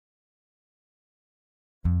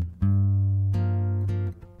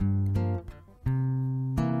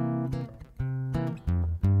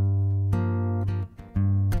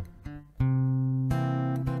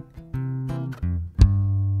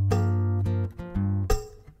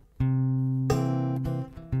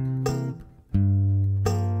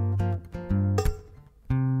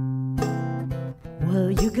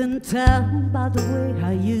can tell by the way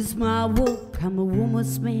I use my walk, I'm a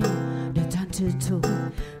woman's man, the time to talk.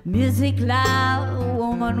 Music loud,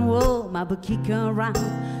 woman warm, I've been kicking around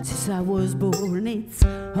since I was born. It's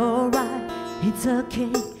alright, it's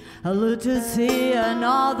okay, I'll let to see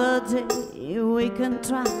another day. We can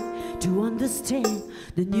try to understand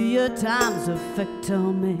the New Year times affect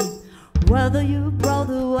on me. Whether you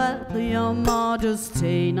brother, whether your mother,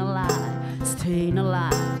 staying alive, staying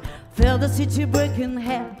alive. Feel the city breaking,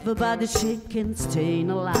 half the body shaking, staying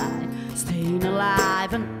alive, staying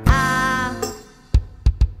alive. And I'm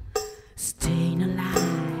staying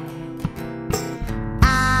alive.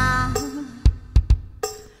 I'm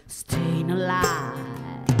staying alive.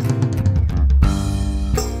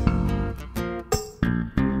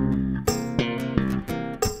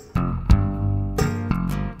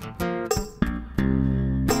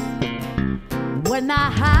 When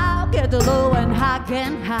I get low and I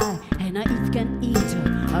can high, and I can eat,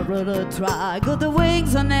 I'd rather try. Got the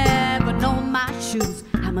wings on never know my shoes.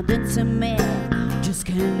 I'm a dancing man, just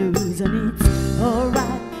can't lose. And it's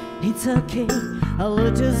alright, it's okay, I'll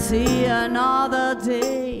let you see another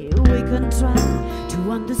day. We can try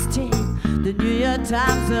to understand the New Year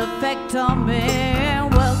times effect on me.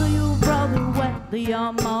 Whether you brother, whether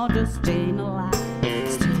your mother, staying alive,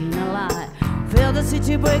 staying alive. Feel the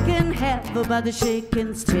city breaking, half the body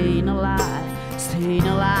shaking, staying alive, staying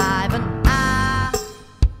alive. And I'm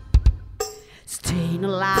staying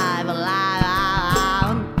alive, alive.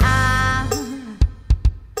 And I'm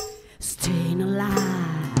staying alive.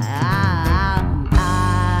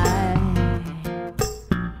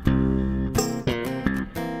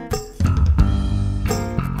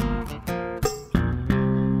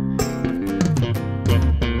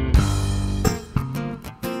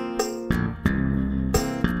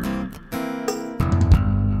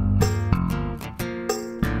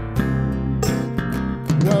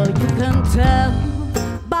 Well, you can tell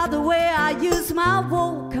by the way I use my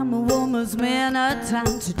walk, I'm a woman's man, a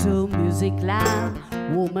time to do music loud.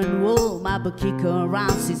 Woman, warm, I've been kicking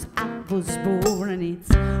around since I was born. And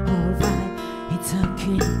it's alright, it's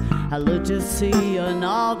okay, I'll let you see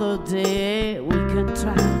another day. We can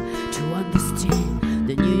try to understand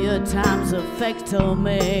the New Year times effect on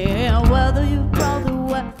me. Whether you brother,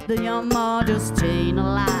 whether your mother, staying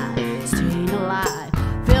alive, staying alive.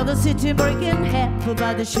 Feel the city breaking, half the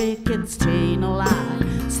body shaking, staying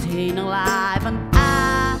alive, staying alive. And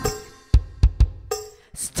I'm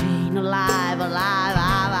staying alive, alive,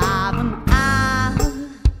 alive. And I'm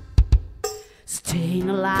staying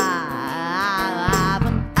alive.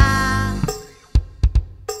 And I'm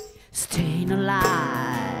staying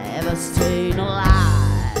alive, staying alive.